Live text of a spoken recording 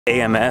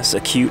AMS,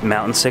 acute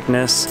mountain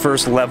sickness,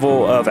 first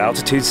level of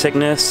altitude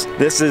sickness.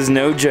 This is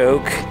no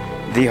joke,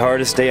 the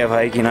hardest day of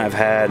hiking I've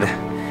had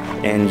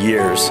in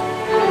years.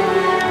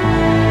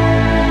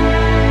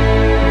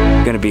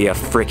 Gonna be a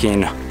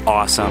freaking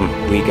awesome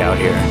week out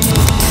here.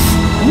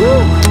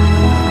 Woo!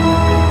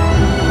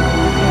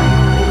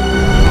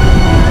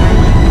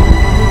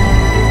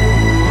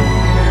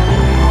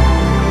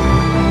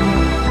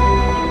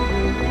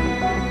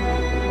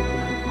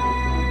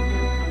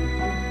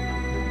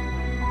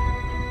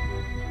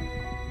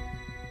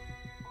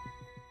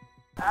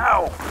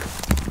 Ow!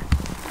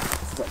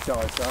 It's like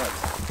dollar signs.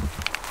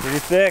 Pretty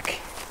thick.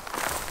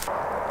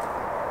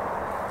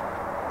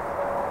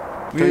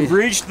 We've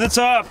reached the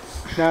top.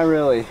 Not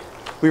really.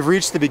 We've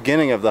reached the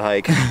beginning of the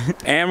hike.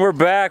 And we're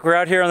back. We're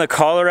out here on the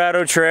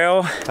Colorado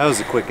Trail. That was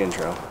a quick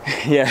intro.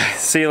 Yeah,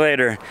 see you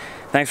later.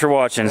 Thanks for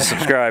watching,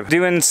 subscribe.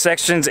 Doing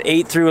sections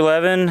 8 through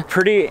 11.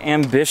 Pretty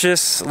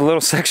ambitious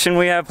little section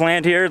we have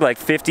planned here, like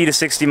 50 to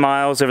 60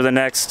 miles over the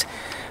next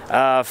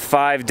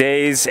 5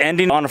 days.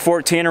 Ending on a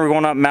 14er, we're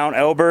going up Mount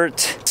Elbert,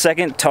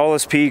 second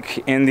tallest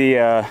peak in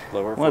the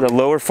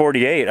lower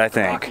 48, I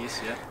think.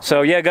 Rockies, yeah.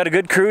 So yeah, got a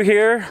good crew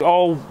here,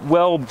 all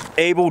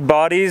well-abled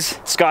bodies.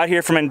 Scott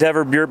here from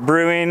Endeavor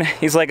Brewing.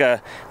 He's like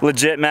a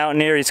legit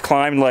mountaineer. He's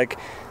climbed like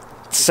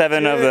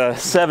 7 of the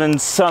 7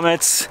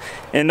 summits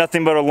in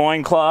nothing but a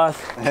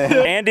loincloth.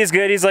 Andy's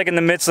good. He's like in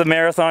the midst of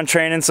marathon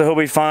training, so he'll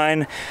be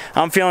fine.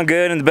 I'm feeling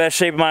good, in the best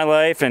shape of my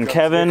life. And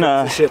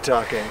Kevin, shit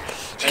talking.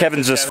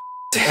 Kevin's just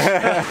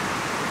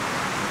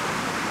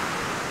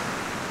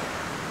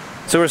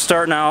So we're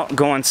starting out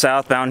going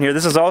southbound here.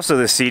 This is also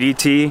the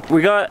CDT.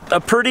 We got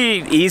a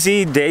pretty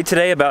easy day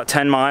today, about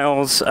 10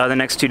 miles. The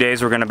next 2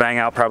 days we're gonna bang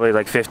out probably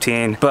like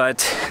 15.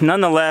 But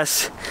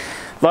nonetheless,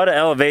 a lot of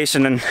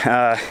elevation, and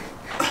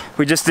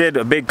we just did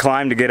a big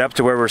climb to get up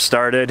to where we're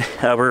started.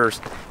 We're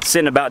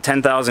sitting about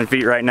 10,000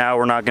 feet right now.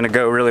 We're not gonna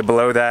go really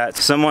below that.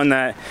 Someone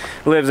that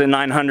lives at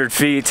 900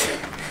 feet,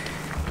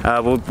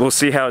 we'll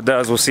see how it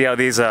does. We'll see how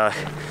these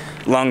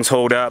lungs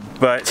hold up,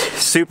 but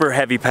super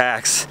heavy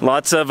packs.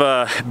 Lots of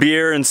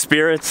beer and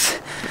spirits,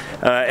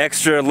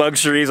 extra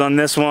luxuries on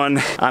this one.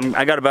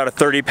 I got about a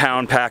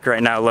 30-pound pack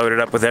right now loaded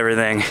up with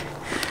everything,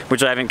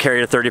 which I haven't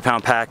carried a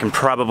 30-pound pack in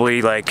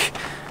probably like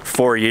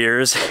 4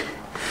 years.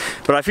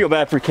 But I feel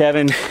bad for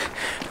Kevin,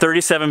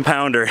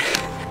 37-pounder.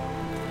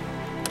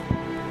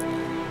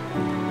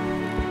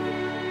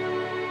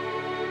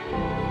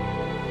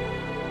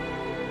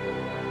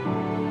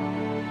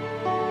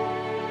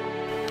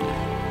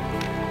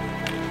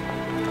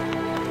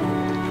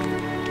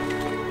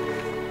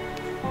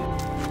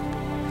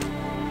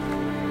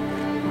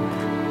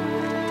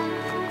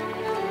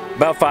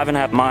 About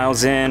 5.5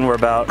 miles in, we're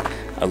about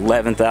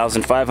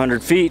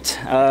 11,500 feet.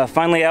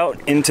 Finally out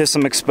into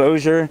some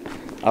exposure.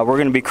 We're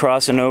gonna be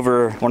crossing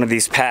over one of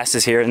these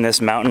passes here in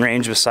this mountain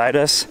range beside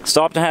us.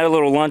 Stopped and had a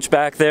little lunch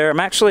back there. I'm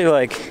actually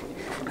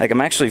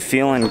I'm actually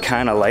feeling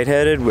kind of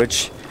lightheaded,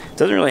 which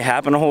doesn't really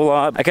happen a whole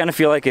lot. I kind of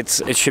feel like it's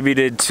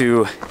attributed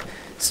to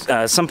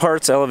some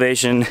parts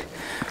elevation,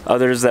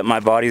 others that my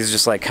body's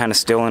just like kind of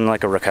still in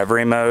like a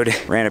recovery mode.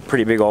 Ran a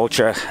pretty big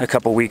ultra a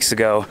couple weeks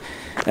ago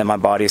that my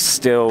body's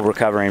still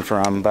recovering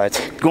from,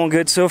 but going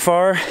good so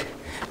far.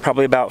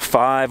 Probably about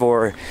 5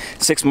 or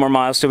 6 more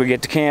miles till we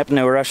get to camp.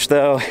 No rush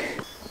though.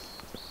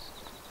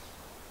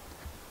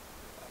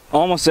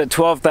 Almost at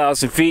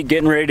 12,000 feet,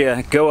 getting ready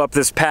to go up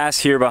this pass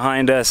here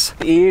behind us.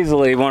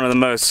 Easily one of the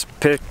most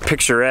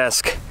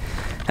picturesque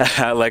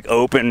like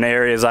open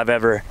areas I've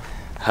ever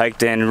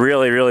hiked in.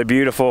 Really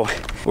beautiful.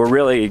 We're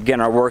really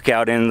getting our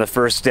workout in the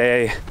first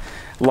day.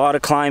 A lot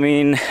of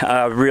climbing,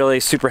 really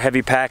super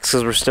heavy packs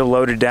because we're still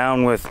loaded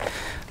down with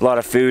a lot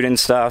of food and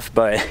stuff,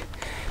 but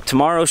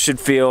tomorrow should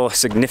feel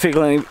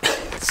significantly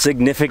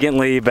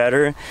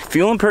better.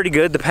 Feeling pretty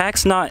good. The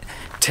pack's not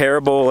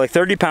terrible. Like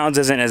 30 pounds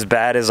isn't as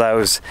bad as I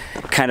was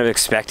kind of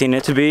expecting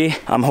it to be.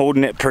 I'm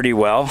holding it pretty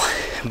well,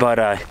 but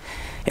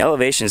the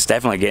elevation is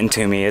definitely getting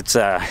to me. It's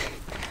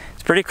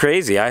pretty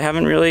crazy. I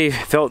haven't really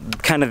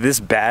felt kind of this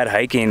bad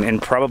hiking in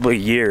probably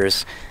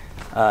years.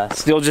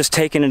 Still just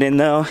taking it in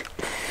though.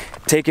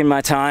 Taking my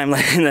time,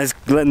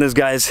 letting those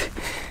guys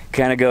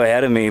kind of go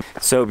ahead of me.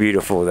 So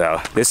beautiful though.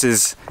 This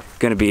is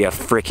gonna be a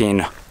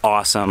freaking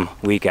awesome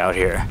week out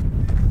here.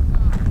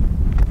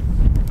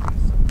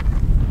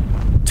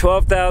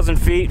 12,000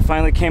 feet,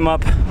 finally came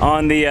up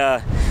on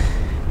the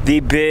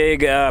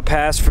big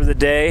pass for the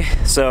day.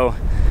 So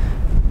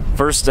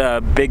first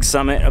big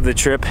summit of the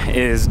trip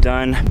is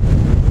done.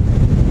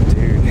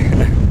 Dude,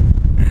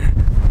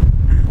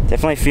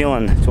 definitely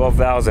feeling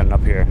 12,000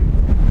 up here.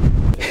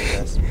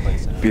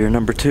 Beer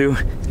number 2,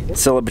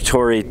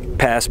 celebratory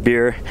pass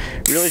beer.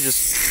 Really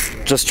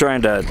just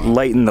trying to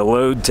lighten the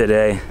load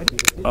today.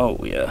 Oh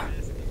yeah.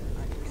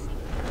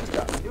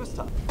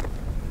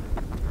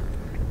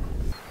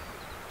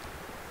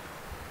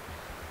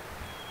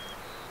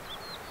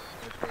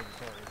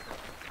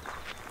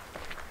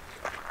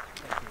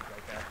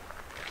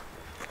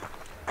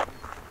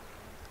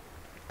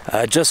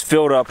 Just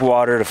filled up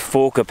water to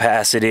full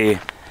capacity.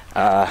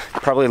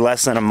 Probably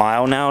less than a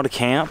mile now to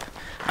camp.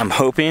 I'm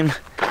hoping.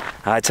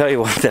 I tell you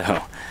what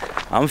though,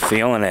 I'm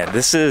feeling it.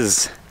 This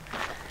is,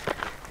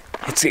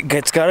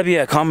 it's got to be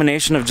a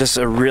combination of just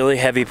a really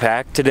heavy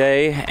pack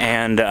today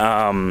and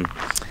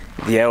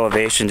the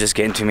elevation just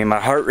getting to me.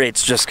 My heart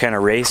rate's just kind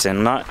of racing.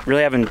 I'm not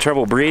really having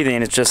trouble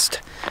breathing. It's just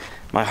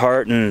my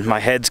heart and my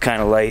head's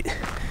kind of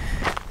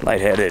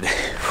lightheaded.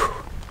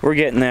 We're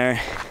getting there.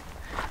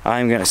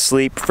 I'm gonna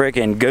sleep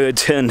freaking good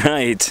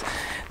tonight.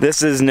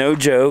 This is no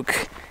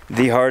joke.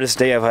 The hardest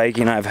day of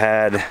hiking I've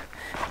had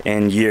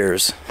in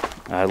years.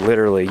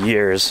 Literally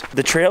years.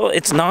 The trail,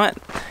 it's not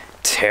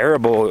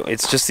terrible.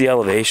 It's just the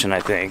elevation, I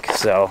think.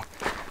 So,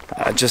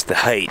 just the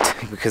height.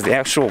 Because the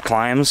actual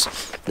climbs,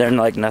 they're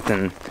like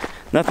nothing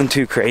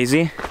too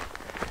crazy.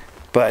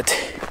 But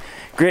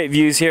great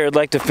views here. I'd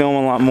like to film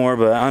a lot more,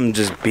 but I'm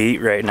just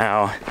beat right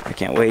now. I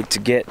can't wait to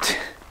get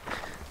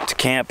to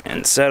camp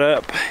and set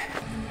up.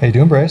 How you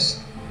doing,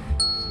 Bryce?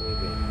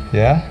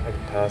 Yeah? I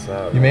can pass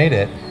out. You made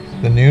it.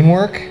 The noon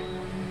work?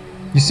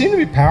 You seem to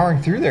be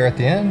powering through there at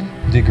the end.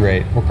 You did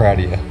great. We're proud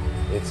of you.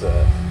 It's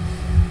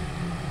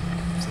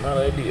not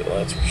ideal,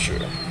 that's for sure.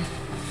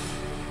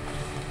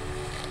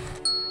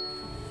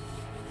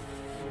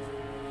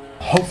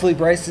 Hopefully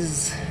Bryce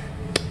is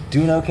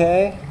doing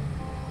okay.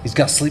 He's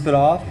got to sleep it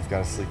off. He's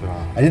got to sleep it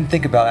off. I didn't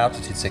think about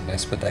altitude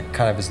sickness, but that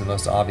kind of is the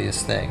most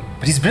obvious thing.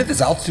 But he's been at this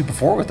altitude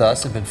before with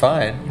us and been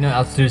fine. You know,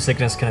 altitude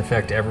sickness can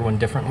affect everyone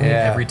differently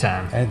every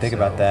time. I didn't think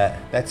about that.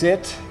 That's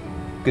it.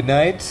 Good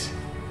night.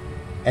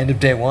 End of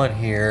day one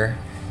here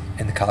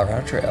in the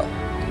Colorado Trail.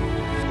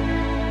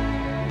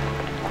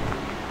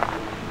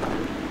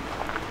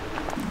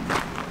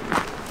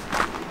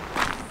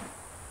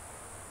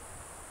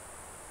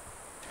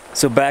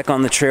 So back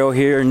on the trail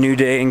here, new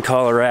day in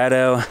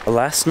Colorado.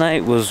 Last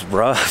night was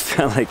rough,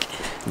 like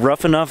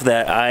rough enough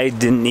that I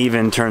didn't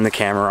even turn the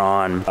camera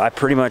on. I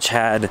pretty much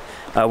had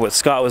what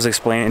Scott was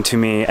explaining to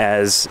me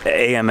as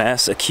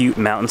AMS, acute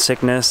mountain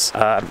sickness.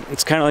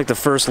 It's kind of like the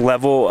first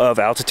level of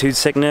altitude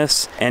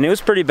sickness, and it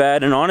was pretty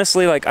bad. And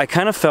honestly, like I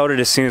kind of felt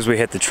it as soon as we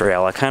hit the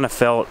trail. I kind of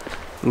felt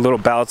little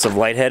bouts of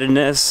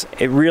lightheadedness.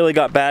 It really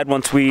got bad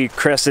once we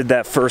crested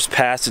that first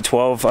pass to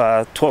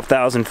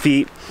 12,000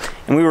 feet,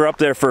 and we were up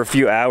there for a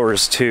few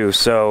hours too.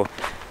 So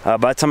by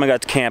the time I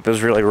got to camp, it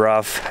was really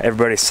rough.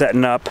 Everybody's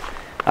setting up.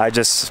 I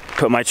just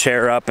put my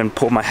chair up and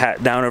pulled my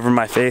hat down over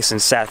my face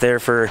and sat there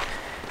for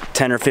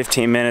 10 or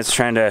 15 minutes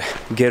trying to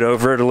get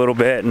over it a little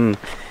bit, and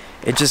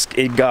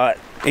it got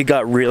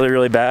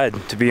really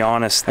bad, to be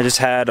honest. I just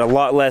had a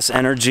lot less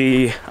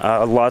energy,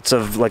 lots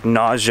of like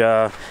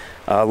nausea,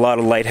 a lot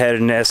of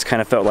lightheadedness,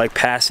 kind of felt like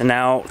passing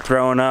out,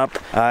 throwing up.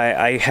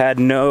 I had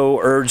no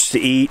urge to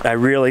eat. I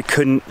really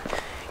couldn't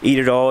eat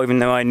at all, even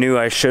though I knew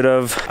I should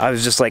have. I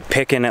was just like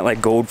picking at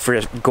like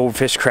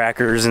goldfish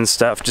crackers and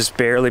stuff, just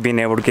barely being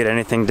able to get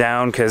anything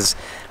down because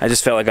I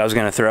just felt like I was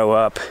gonna throw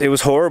up. It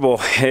was horrible,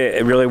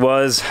 it really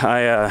was.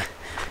 I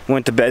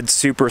went to bed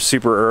super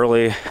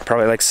early,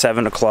 probably like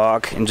 7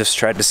 o'clock, and just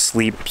tried to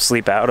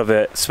sleep out of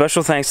it.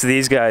 Special thanks to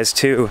these guys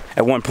too.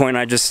 At one point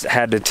I just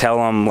had to tell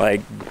them,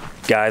 like,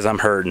 guys, I'm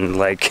hurting,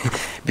 like,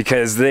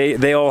 because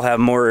they all have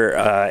more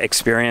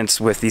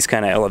experience with these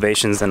kind of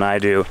elevations than I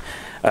do.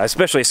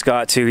 Especially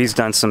Scott too, he's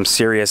done some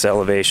serious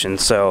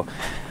elevations, so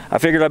I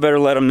figured I better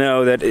let them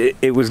know that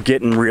it was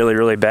getting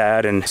really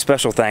bad, and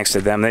special thanks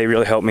to them. They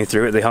really helped me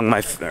through it. They hung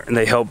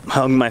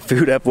my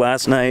food up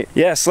last night.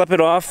 Yeah, slept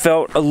it off,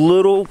 felt a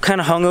little kind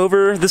of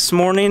hungover this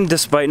morning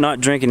despite not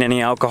drinking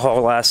any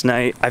alcohol last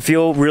night. I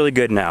feel really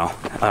good now,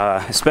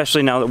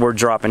 especially now that we're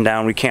dropping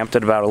down. We camped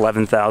at about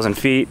 11,000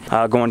 feet,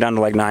 going down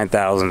to like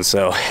 9,000,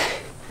 so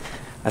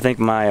I think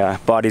my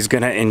body's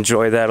gonna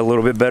enjoy that a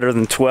little bit better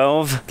than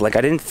 12. Like,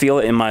 I didn't feel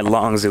it in my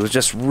lungs. It was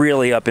just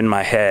really up in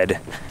my head.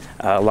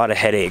 A lot of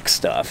headache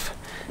stuff.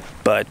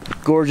 But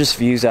gorgeous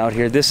views out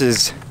here.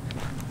 It's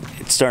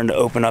starting to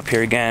open up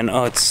here again.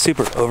 Oh, it's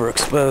super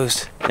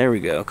overexposed. There we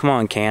go. Come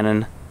on,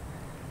 Canon.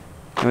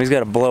 And we've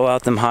got to blow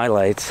out them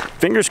highlights.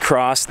 Fingers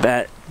crossed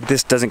that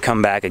this doesn't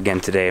come back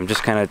again today. I'm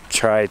just kind of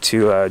try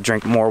to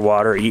drink more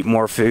water, eat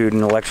more food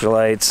and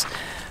electrolytes.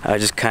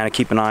 Just kind of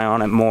keep an eye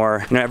on it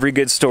more. You know, every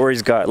good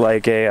story's got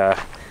like a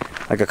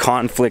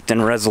conflict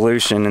and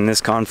resolution, and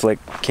this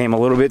conflict came a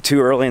little bit too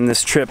early in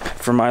this trip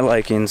for my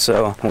liking,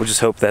 so we'll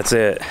just hope that's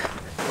it.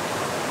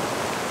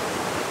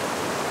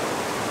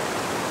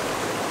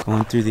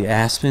 Going through the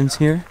aspens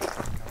here.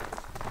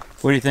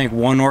 What do you think,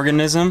 one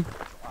organism?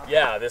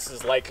 Yeah, this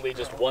is likely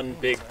just one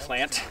big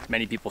plant.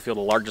 Many people feel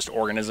the largest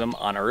organism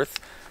on Earth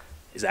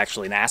is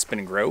actually an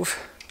aspen grove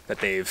that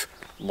they've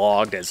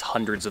logged as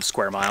hundreds of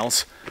square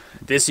miles.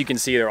 This, you can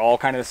see, they're all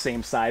kind of the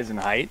same size and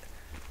height,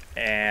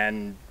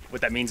 and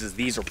what that means is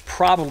these are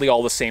probably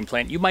all the same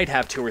plant. You might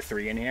have 2 or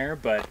 3 in here,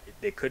 but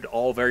they could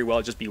all very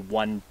well just be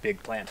one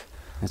big plant.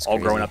 That's all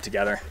crazy. growing up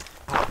together.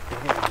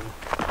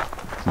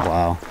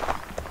 Wow.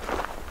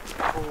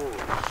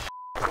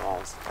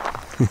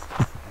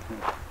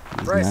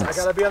 Bryce, nuts.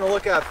 I gotta be on the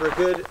lookout for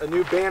a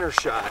new banner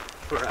shot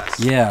for us.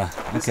 Yeah,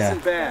 This okay.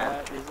 isn't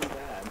bad. That isn't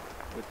bad.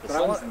 With the But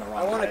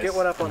I want to get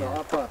one up on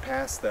the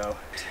pass though.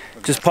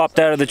 Just popped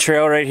out of the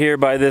trail right here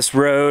by this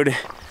road.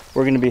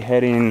 We're gonna be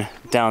heading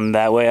down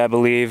that way, I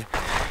believe.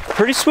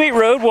 Pretty sweet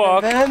road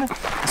walk. And then,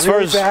 As really far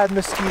as- bad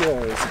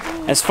mosquitoes.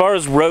 As far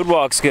as road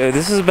walks go,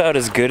 this is about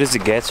as good as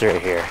it gets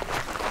right here.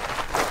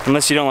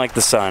 Unless you don't like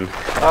the sun.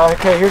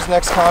 Okay, here's the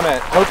next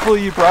comment.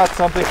 Hopefully you brought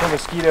something for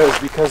mosquitoes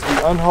because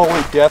the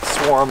unholy death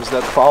swarms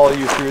that follow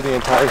you through the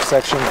entire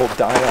section will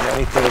die on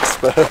anything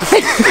exposed.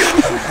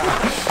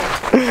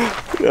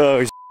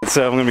 Oh,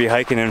 so I'm gonna be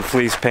hiking in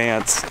fleece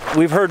pants.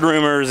 We've heard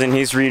rumors, and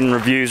he's reading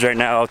reviews right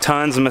now.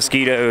 Tons of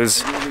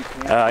mosquitoes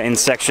in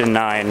section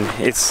 9.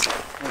 It's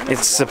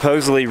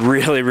supposedly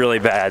really, really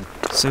bad.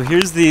 So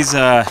here's these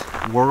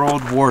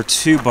World War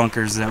II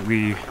bunkers that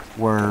we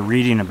were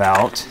reading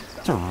about.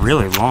 They're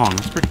really long.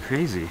 It's pretty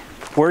crazy.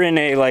 We're in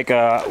a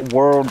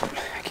World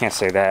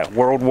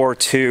War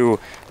II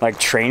like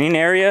training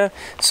area.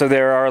 So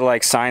there are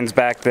like signs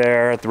back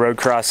there at the road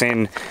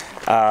crossing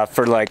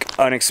for like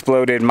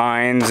unexploded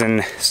mines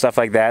and stuff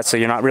like that. So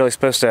you're not really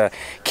supposed to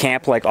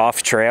camp like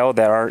off trail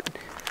that aren't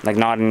like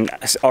not in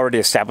already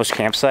established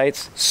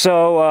campsites.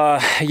 So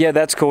yeah,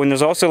 that's cool. And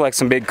there's also like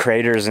some big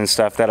craters and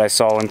stuff that I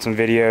saw in some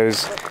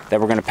videos that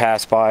we're gonna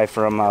pass by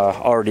from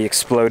already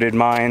exploded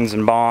mines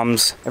and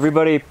bombs.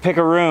 Everybody pick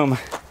a room.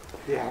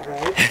 Yeah,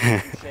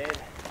 right?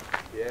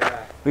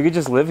 Yeah. We could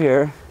just live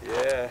here.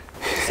 Yeah.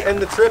 Just end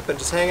the trip and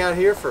just hang out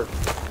here for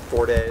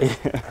 4 days.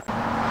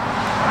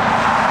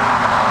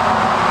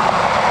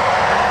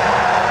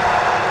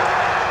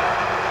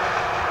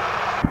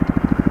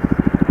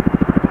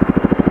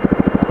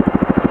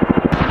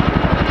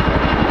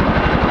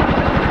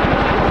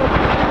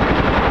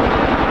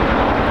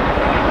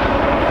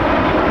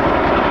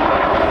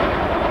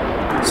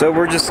 So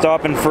we're just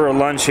stopping for a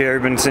lunch here.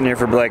 We've been sitting here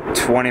for like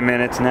 20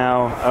 minutes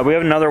now. We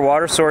have another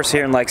water source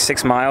here in like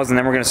 6 miles, and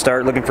then we're gonna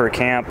start looking for a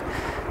camp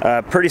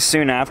pretty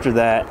soon after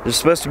that. There's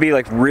supposed to be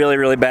like really,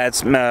 really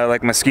bad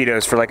like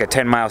mosquitoes for like a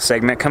 10-mile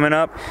segment coming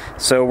up.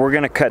 So we're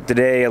gonna cut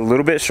today a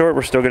little bit short.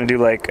 We're still gonna do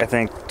like, I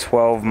think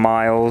 12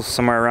 miles,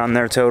 somewhere around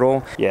there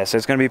total. Yeah, so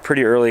it's gonna be a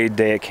pretty early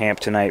day at camp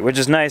tonight, which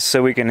is nice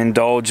so we can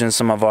indulge in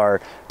some of our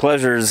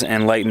pleasures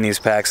and lighten these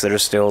packs that are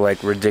still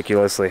like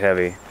ridiculously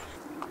heavy.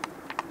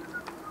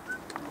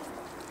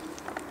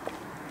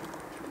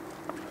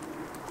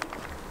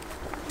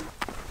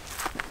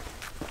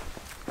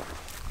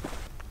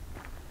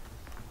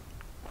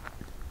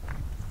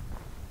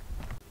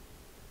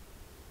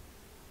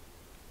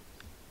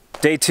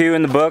 Day 2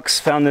 in the books.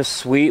 Found this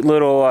sweet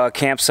little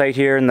campsite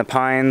here in the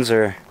pines,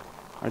 or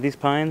are these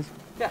pines?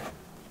 Yeah.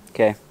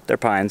 Okay, they're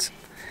pines.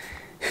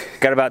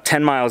 Got about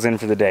 10 miles in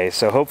for the day,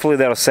 so hopefully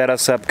that'll set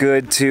us up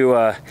good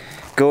to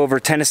go over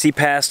Tennessee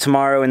Pass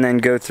tomorrow and then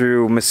go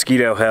through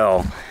mosquito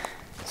hell.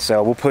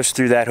 So we'll push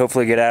through that,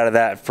 hopefully get out of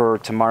that for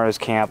tomorrow's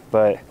camp.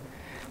 But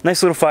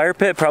nice little fire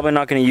pit. Probably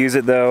not going to use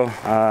it though.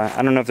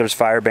 I don't know if there's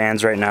fire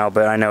bans right now,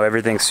 but I know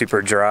everything's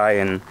super dry,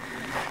 and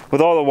with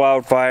all the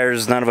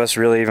wildfires, none of us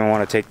really even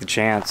want to take the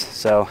chance.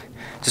 So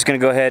just gonna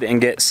go ahead and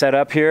get set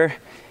up here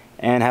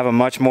and have a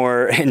much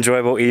more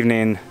enjoyable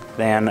evening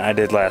than I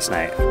did last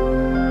night.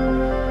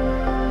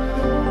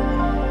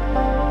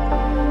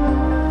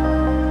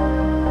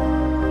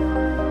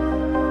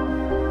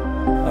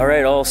 All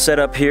right, all set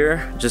up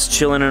here, just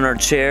chilling in our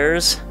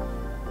chairs.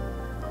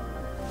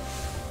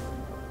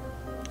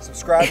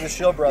 Subscribe to the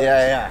Shill Brothers.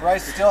 Yeah.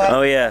 Bryce still has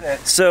Oh yeah.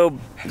 So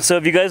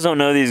if you guys don't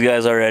know these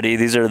guys already,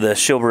 these are the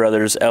Shill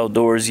Brothers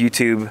Outdoors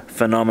YouTube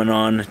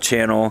phenomenon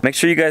channel. Make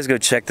sure you guys go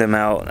check them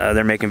out.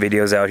 They're making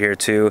videos out here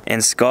too.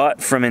 And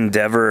Scott from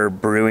Endeavor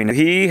Brewing,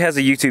 he has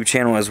a YouTube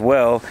channel as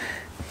well.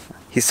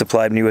 He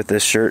supplied me with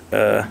this shirt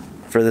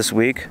for this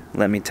week.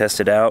 Let me test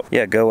it out.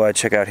 Yeah, go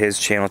check out his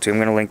channel too. I'm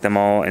gonna link them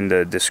all in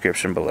the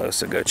description below.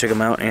 So go check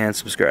them out and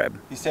subscribe.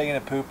 He's taking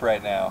a poop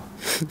right now.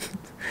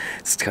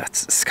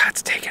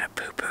 Scott's taking a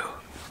poo-poo.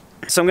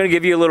 So I'm gonna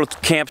give you a little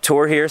camp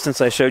tour here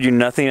since I showed you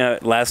nothing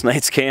at last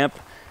night's camp.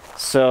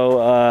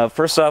 So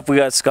first off, we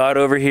got Scott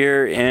over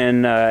here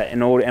in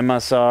an old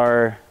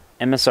MSR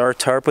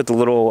tarp with a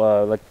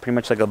little like pretty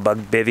much like a bug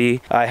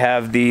bivvy. I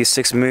have the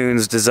Six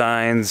Moons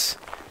Designs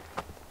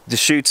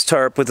Deschutes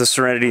tarp with a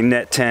Serenity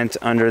net tent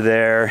under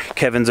there.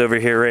 Kevin's over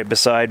here right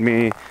beside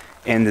me.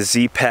 And the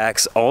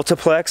Z-Packs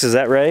Altiplex, is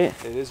that right?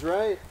 It is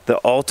right.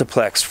 The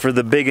Altiplex for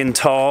the big and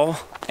tall.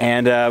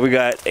 And we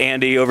got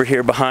Andy over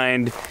here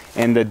behind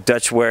and the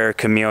Dutchware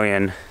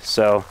Chameleon.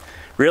 So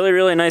really,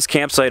 really nice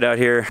campsite out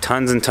here.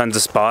 Tons and tons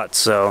of spots.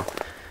 So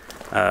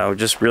we're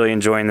just really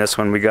enjoying this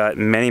one. We got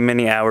many,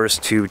 many hours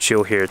to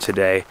chill here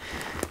today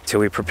till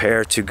we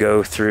prepare to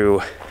go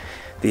through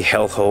the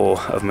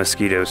hellhole of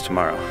mosquitoes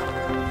tomorrow.